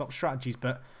two-stop strategies,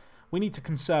 but we need to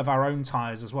conserve our own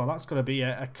tyres as well. That's got to be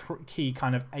a key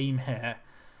kind of aim here.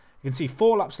 You can see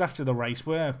 4 laps left of the race.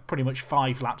 We're pretty much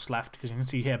 5 laps left, because you can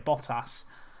see here Bottas,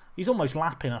 he's almost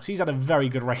lapping us. He's had a very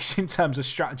good race in terms of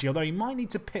strategy, although he might need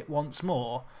to pit once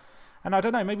more. And I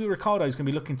don't know, maybe Ricciardo's going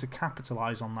to be looking to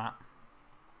capitalise on that.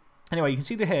 Anyway, you can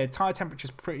see here, tyre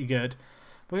temperature's pretty good.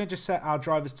 We're going to just set our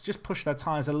drivers to just push their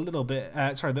tyres a little bit,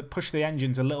 push the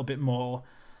engines a little bit more,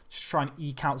 just try and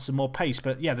eke out some more pace.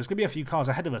 But yeah, there's going to be a few cars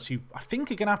ahead of us who I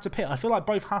think are going to have to pit. I feel like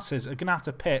both Hasses are going to have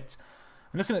to pit.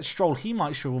 I'm looking at Stroll, he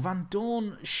might struggle. Van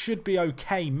Dorn should be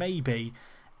okay, maybe.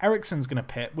 Ericsson's going to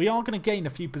pit. We are going to gain a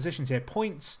few positions here.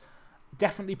 Points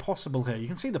definitely possible here. You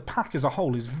can see the pack as a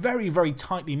whole is very, very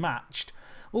tightly matched.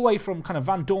 All the way from kind of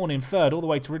Van Dorn in third, all the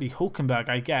way to really Hulkenberg,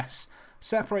 I guess.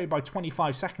 Separated by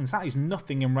 25 seconds. That is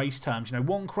nothing in race terms. You know,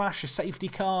 one crash, a safety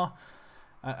car,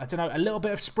 I don't know, a little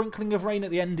bit of sprinkling of rain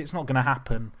at the end, it's not going to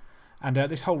happen. And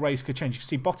this whole race could change. You can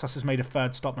see Bottas has made a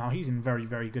third stop now. He's in very,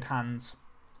 very good hands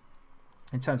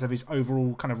in terms of his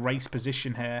overall kind of race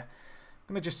position here.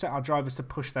 I'm going to just set our drivers to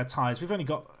push their tyres. We've only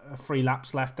got 3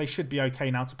 laps left. They should be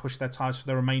okay now to push their tyres for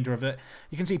the remainder of it.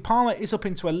 You can see Palmer is up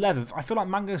into 11th. I feel like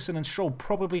Magnussen and Stroll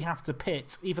probably have to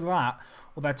pit. Either that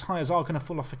or their tyres are going to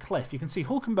fall off a cliff. You can see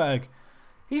Hulkenberg,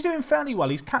 he's doing fairly well.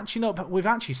 He's catching up with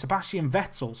actually Sebastian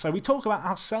Vettel. So we talk about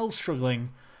ourselves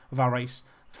struggling with our race.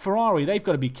 Ferrari, they've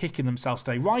got to be kicking themselves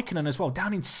today. Raikkonen as well,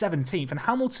 down in 17th. And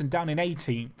Hamilton down in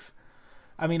 18th.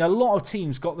 I mean, a lot of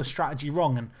teams got the strategy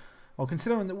wrong. And well,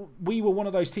 considering that we were one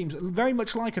of those teams, very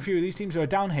much like a few of these teams who are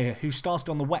down here, who started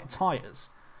on the wet tyres,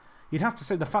 you'd have to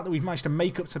say the fact that we've managed to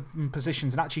make up some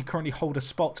positions and actually currently hold a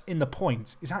spot in the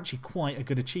points is actually quite a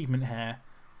good achievement here.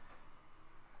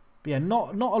 But yeah,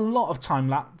 not a lot of time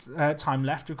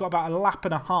left. We've got about a lap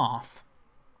and a half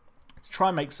to try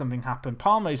and make something happen.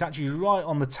 Palmer is actually right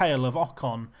on the tail of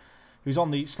Ocon, who's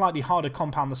on the slightly harder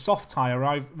compound, the soft tyre,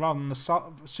 rather than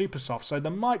the super soft. So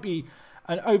there might be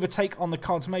an overtake on the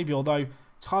cards maybe, although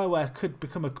tyre wear could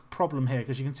become a problem here,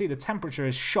 because you can see the temperature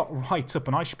is shot right up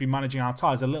and I should be managing our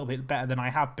tyres a little bit better than I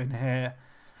have been here.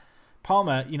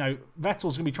 Palmer, you know,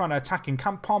 Vettel's going to be trying to attack him.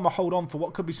 Can Palmer hold on for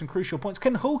what could be some crucial points?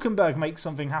 Can Hulkenberg make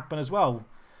something happen as well?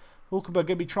 Hulkenberg going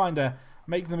to be trying to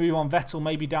make the move on Vettel,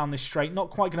 maybe down this straight. Not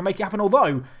quite going to make it happen,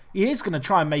 although he is going to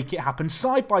try and make it happen.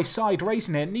 Side-by-side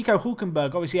racing here. Nico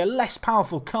Hulkenberg, obviously a less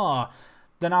powerful car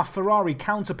than our Ferrari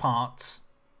counterparts.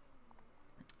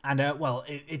 And, well,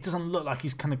 it doesn't look like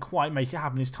he's going to quite make it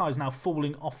happen. His tyre's now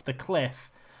falling off the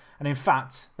cliff. And, in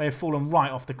fact, they have fallen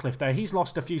right off the cliff there. He's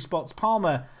lost a few spots.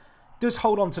 Palmer does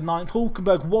hold on to 9th.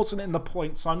 Hulkenberg wasn't in the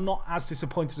points, so I'm not as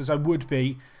disappointed as I would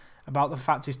be about the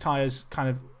fact his tyres kind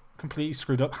of completely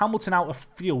screwed up. Hamilton out of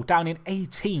fuel, down in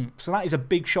 18th. So that is a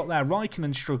big shot there.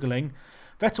 Raikkonen struggling.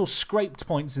 Vettel scraped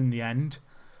points in the end.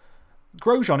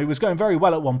 Grosjean, who was going very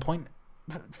well at one point,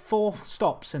 4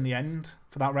 stops in the end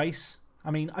for that race. I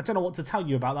mean, I don't know what to tell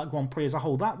you about that Grand Prix as a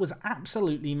whole. That was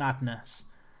absolutely madness.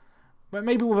 But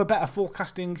maybe with a better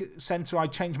forecasting centre,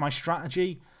 I'd change my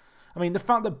strategy. I mean, the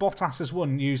fact that Bottas has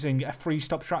won using a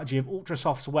 3-stop strategy of ultra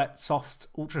softs, wet, softs,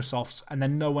 ultra softs, and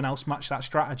then no one else matched that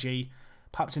strategy,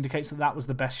 perhaps indicates that that was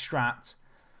the best strat.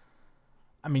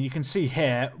 I mean, you can see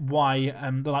here why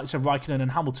the likes of Raikkonen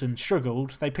and Hamilton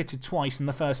struggled. They pitted twice in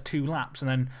the first 2 laps, and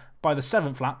then by the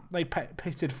 7th lap, they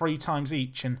pitted 3 times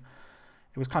each, and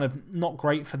it was kind of not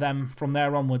great for them from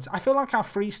there onwards. I feel like our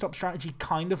 3-stop strategy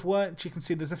kind of worked. You can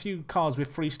see there's a few cars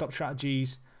with 3-stop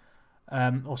strategies,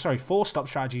 4-stop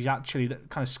strategies actually, that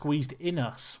kind of squeezed in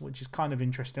us, which is kind of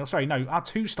interesting. Oh, sorry, no, our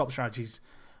 2-stop strategies.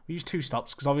 We use 2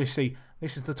 stops because obviously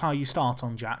this is the tyre you start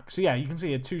on, Jack. So yeah, you can see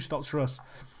here 2 stops for us.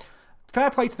 Fair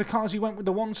play to the cars who went with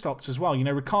the 1 stops as well. You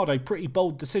know, Ricciardo, pretty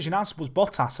bold decision, as was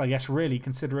Bottas, I guess, really,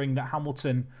 considering that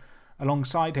Hamilton,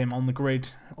 alongside him on the grid,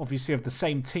 obviously of the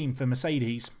same team for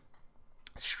Mercedes,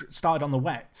 started on the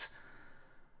wet.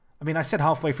 I mean, I said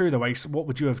halfway through the race, what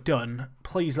would you have done?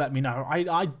 Please let me know.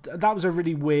 That was a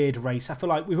really weird race. I feel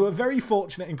like we were very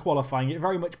fortunate in qualifying. It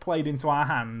very much played into our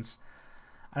hands.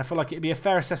 And I feel like it'd be a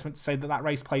fair assessment to say that that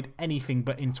race played anything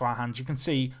but into our hands. You can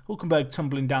see Hülkenberg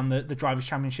tumbling down the Drivers'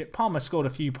 Championship. Palmer scored a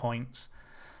few points.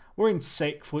 We're in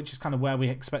 6th, which is kind of where we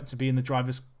expect to be in the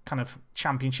Drivers' kind of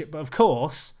Championship. But of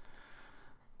course,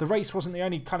 the race wasn't the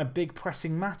only kind of big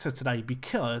pressing matter today,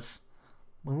 because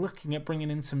we're looking at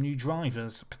bringing in some new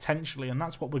drivers, potentially. And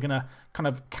that's what we're going to kind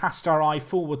of cast our eye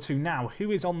forward to now.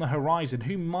 Who is on the horizon?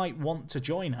 Who might want to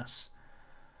join us?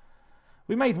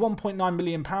 We made £1.9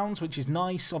 million, which is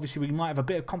nice. Obviously, we might have a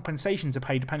bit of compensation to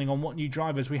pay depending on what new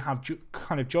drivers we have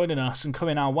kind of joining us and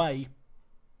coming our way.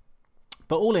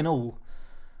 But all in all,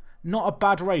 not a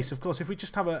bad race. Of course, if we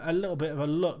just have a little bit of a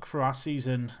look for our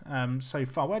season so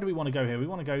far, where do we want to go here? We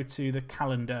want to go to the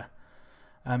calendar.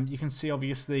 You can see,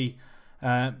 obviously,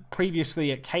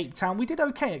 previously at Cape Town. We did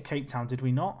okay at Cape Town, did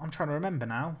we not? I'm trying to remember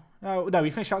now. Oh, no, we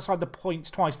finished outside the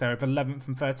points twice there of 11th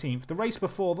and 13th. The race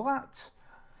before that,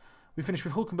 we finished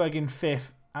with Hülkenberg in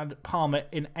 5th and Palmer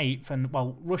in 8th. And,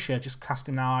 well, Russia just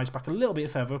casting our eyes back a little bit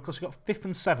further. Of course, we got 5th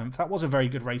and 7th. That was a very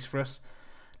good race for us.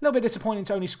 A little bit disappointing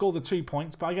to only score the 2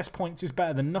 points, but I guess points is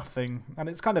better than nothing. And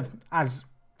it's kind of, as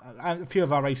a few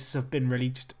of our races have been, really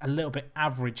just a little bit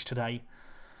average today.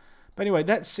 But anyway,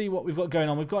 let's see what we've got going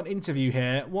on. We've got an interview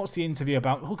here. What's the interview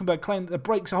about? Hülkenberg claimed that the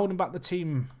brakes are holding back the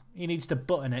team. He needs to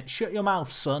button it. Shut your mouth,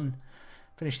 son.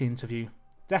 Finish the interview.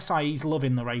 Desai's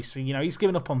loving the racing. You know, he's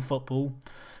given up on football.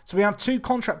 So we have 2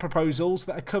 contract proposals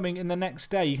that are coming in the next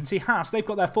day. You can see Haas, they've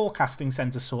got their forecasting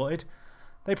centre sorted.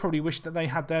 They probably wish that they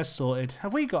had theirs sorted.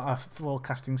 Have we got our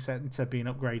forecasting centre being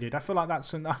upgraded? I feel like that's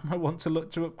something I want to look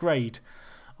to upgrade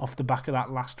off the back of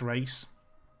that last race.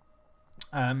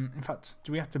 In fact,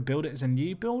 do we have to build it as a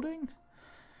new building?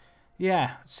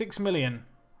 Yeah, 6 million.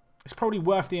 It's probably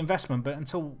worth the investment, but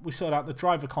until we sort out the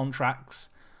driver contracts,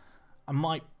 I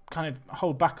might kind of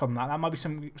hold back on that. That might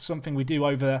be something we do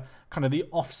over kind of the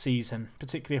off-season,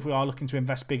 particularly if we are looking to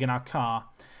invest big in our car.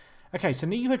 Okay, so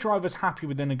neither driver's happy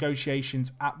with the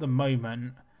negotiations at the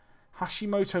moment.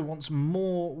 Hashimoto wants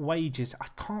more wages. I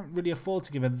can't really afford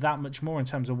to give her that much more in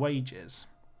terms of wages.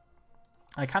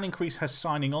 I can increase her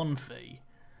signing-on fee.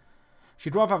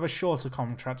 She'd rather have a shorter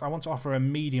contract. I want to offer a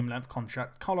medium-length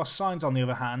contract. Carlos Sainz, on the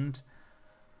other hand,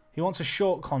 he wants a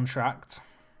short contract.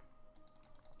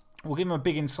 We'll give him a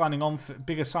bigger signing-on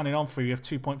fee of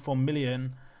 2.4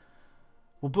 million.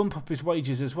 We'll bump up his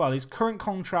wages as well. His current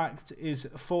contract is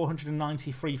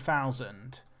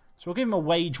 493,000. So we'll give him a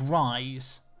wage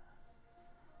rise.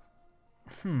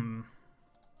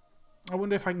 I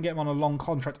wonder if I can get him on a long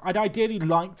contract. I'd ideally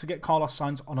like to get Carlos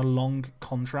Sainz on a long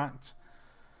contract.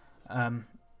 You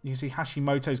can see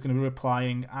Hashimoto is going to be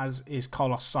replying, as is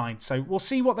Carlos Sainz. So we'll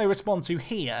see what they respond to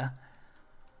here.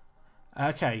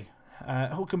 Okay.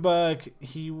 Hülkenberg,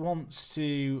 he wants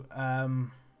to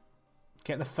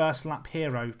get the first lap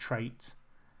hero trait.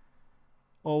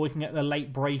 Or we can get the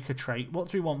late breaker trait. What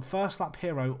do we want? First lap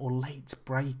hero or late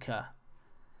breaker?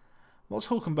 What's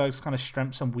Hülkenberg's kind of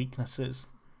strengths and weaknesses?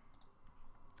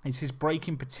 Is his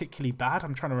braking particularly bad?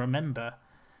 I'm trying to remember.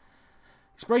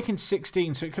 He's braking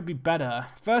 16, so it could be better.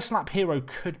 First lap hero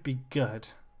could be good.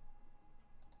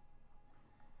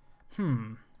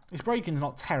 His braking's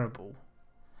not terrible.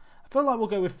 I feel like we'll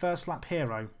go with first lap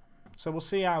hero. So we'll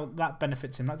see how that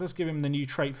benefits him. That does give him the new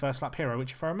trait first lap hero,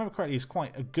 which if I remember correctly is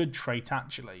quite a good trait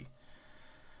actually.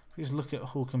 If we just look at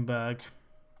Hülkenberg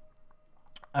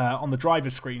on the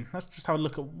driver's screen. Let's just have a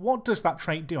look at what does that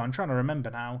trait do. I'm trying to remember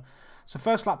now. So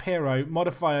first lap hero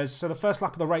modifiers, so the first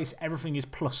lap of the race everything is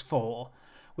 +4,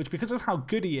 which because of how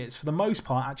good he is for the most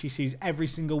part actually sees every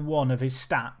single one of his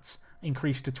stats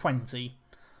increase to 20.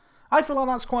 I feel like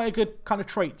that's quite a good kind of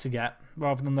trait to get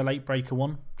rather than the late breaker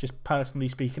one, just personally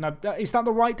speaking. Is that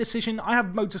the right decision? I have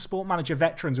Motorsport Manager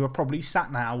veterans who are probably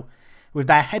sat now with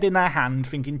their head in their hand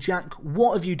thinking, Jack,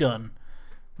 what have you done?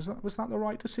 Was that the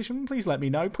right decision? Please let me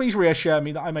know. Please reassure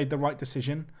me that I made the right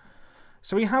decision.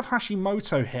 So we have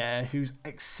Hashimoto here, who's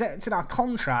accepted our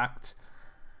contract.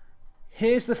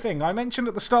 Here's the thing. I mentioned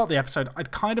at the start of the episode,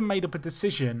 I'd kind of made up a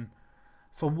decision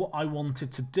for what I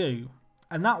wanted to do.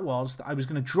 And that was that I was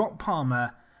going to drop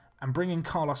Palmer and bring in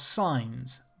Carlos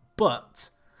Sainz. But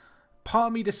part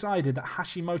of me decided that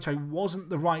Hashimoto wasn't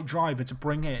the right driver to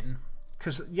bring in.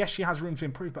 Because, yes, she has room to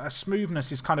improve, but her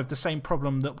smoothness is kind of the same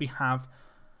problem that we have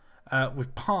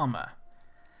with Palmer.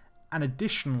 And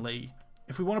additionally,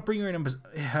 if we want to bring her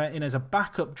in as a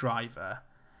backup driver,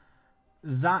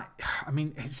 that, I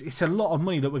mean, it's a lot of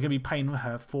money that we're going to be paying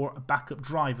her for a backup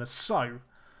driver. So,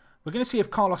 we're going to see if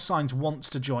Carlos Sainz wants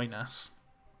to join us.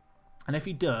 And if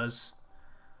he does,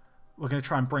 we're going to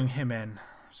try and bring him in.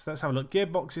 So let's have a look.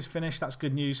 Gearbox is finished. That's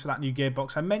good news for that new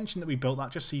gearbox. I mentioned that we built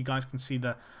that just so you guys can see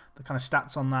the kind of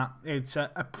stats on that. It's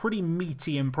a pretty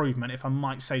meaty improvement, if I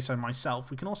might say so myself.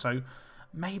 We can also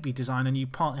maybe design a new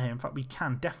part here. In fact, we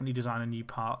can definitely design a new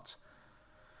part.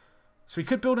 So we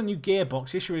could build a new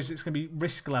gearbox. The issue is it's going to be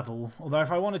risk level. Although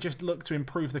if I want to just look to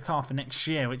improve the car for next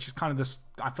year, which is kind of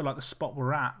I feel like the spot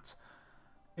we're at,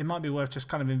 it might be worth just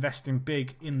kind of investing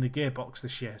big in the gearbox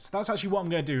this year. So that's actually what I'm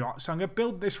going to do. So I'm going to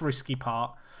build this risky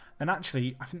part. Then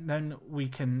actually, I think then we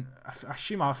can, I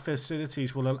assume our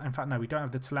facilities will, in fact, no, we don't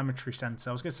have the telemetry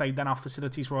sensor. I was going to say then our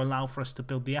facilities will allow for us to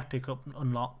build the Epic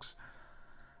unlocks.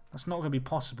 That's not going to be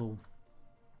possible.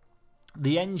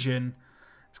 The engine,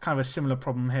 it's kind of a similar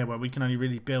problem here where we can only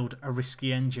really build a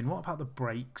risky engine. What about the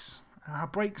brakes? Are our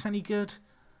brakes any good?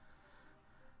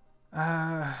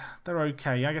 They're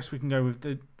okay. I guess we can go with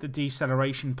the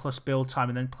deceleration plus build time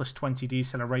and then plus 20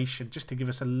 deceleration just to give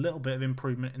us a little bit of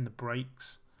improvement in the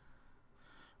brakes.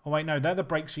 Oh wait, no, they're the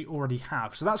brakes we already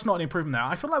have. So that's not an improvement there.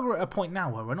 I feel like we're at a point now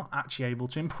where we're not actually able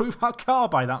to improve our car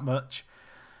by that much,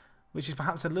 which is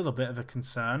perhaps a little bit of a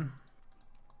concern.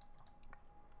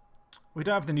 We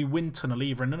don't have the new wind tunnel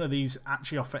either, and none of these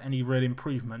actually offer any real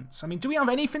improvements. I mean, do we have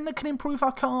anything that can improve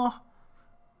our car?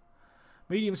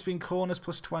 Medium spin corners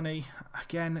plus 20.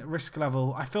 Again, risk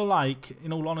level. I feel like,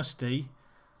 in all honesty,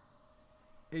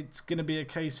 it's going to be a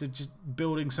case of just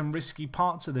building some risky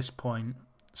parts at this point.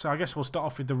 So I guess we'll start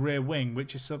off with the rear wing,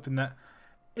 which is something that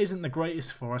isn't the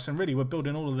greatest for us. And really, we're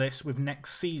building all of this with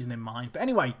next season in mind. But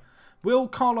anyway, will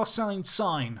Carlos Sainz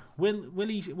sign? Will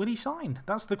he sign?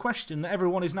 That's the question that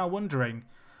everyone is now wondering.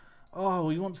 Oh,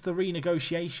 he wants the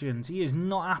renegotiations. He is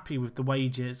not happy with the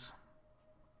wages.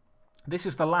 This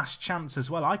is the last chance as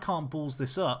well. I can't balls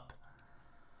this up.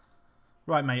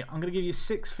 Right, mate. I'm going to give you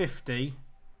 650.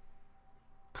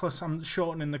 Plus, I'm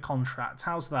shortening the contract.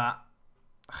 How's that?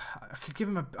 I could give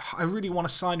him a... I really want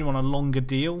to sign him on a longer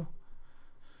deal.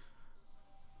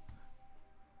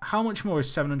 How much more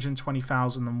is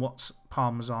 720,000 than what's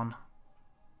Palmer's on?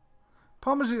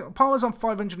 Palmer's on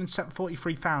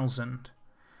 543,000.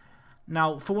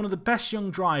 Now, for one of the best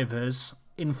young drivers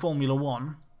in Formula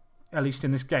 1... at least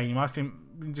in this game, I think,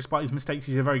 despite his mistakes,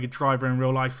 he's a very good driver in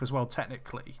real life as well,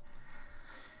 technically.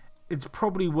 It's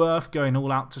probably worth going all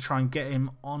out to try and get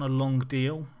him on a long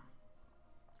deal.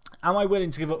 Am I willing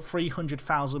to give up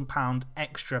 £300,000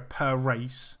 extra per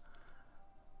race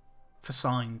for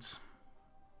Sainz?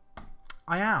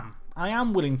 I am. I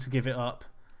am willing to give it up.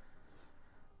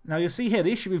 Now, you'll see here,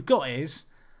 the issue we've got is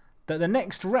that the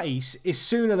next race is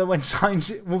sooner than when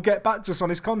Sainz will get back to us on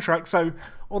his contract. So,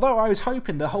 although I was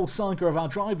hoping the whole saga of our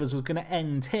drivers was going to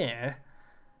end here,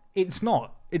 it's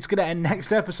not. It's going to end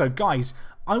next episode. Guys,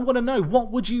 I want to know,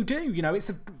 what would you do? You know, it's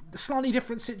a slightly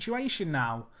different situation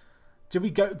now. Do we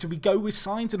go with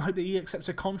Sainz and hope that he accepts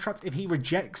a contract? If he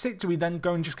rejects it, do we then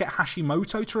go and just get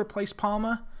Hashimoto to replace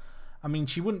Palmer? I mean,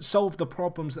 she wouldn't solve the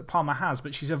problems that Palmer has,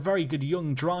 but she's a very good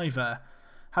young driver.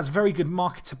 Has very good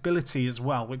marketability as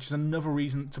well, which is another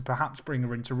reason to perhaps bring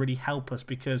her in to really help us,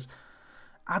 because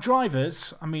our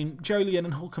drivers, I mean, Jolien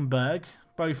and Hulkenberg,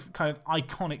 both kind of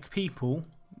iconic people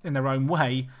in their own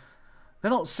way,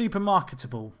 they're not super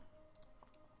marketable.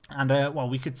 And, well,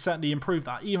 we could certainly improve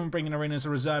that, even bringing her in as a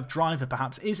reserve driver,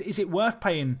 perhaps. Is it worth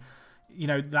paying, you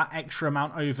know, that extra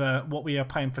amount over what we are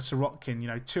paying for Sirotkin, you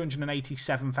know,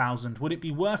 287,000? Would it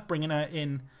be worth bringing her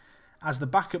in as the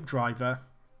backup driver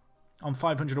on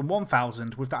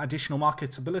 501,000 with that additional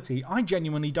marketability? I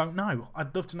genuinely don't know.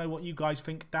 I'd love to know what you guys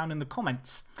think down in the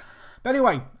comments. But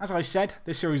anyway, as I said,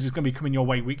 this series is going to be coming your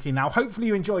way weekly now. Hopefully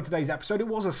you enjoyed today's episode. It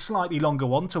was a slightly longer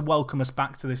one to welcome us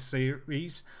back to this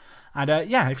series. And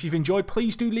yeah, if you've enjoyed,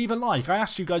 please do leave a like. I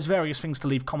asked you guys various things to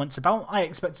leave comments about. I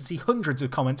expect to see hundreds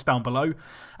of comments down below.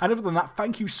 And other than that,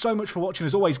 thank you so much for watching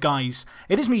as always, guys.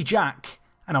 It is me, Jack,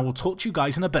 and I will talk to you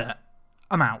guys in a bit.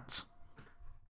 I'm out.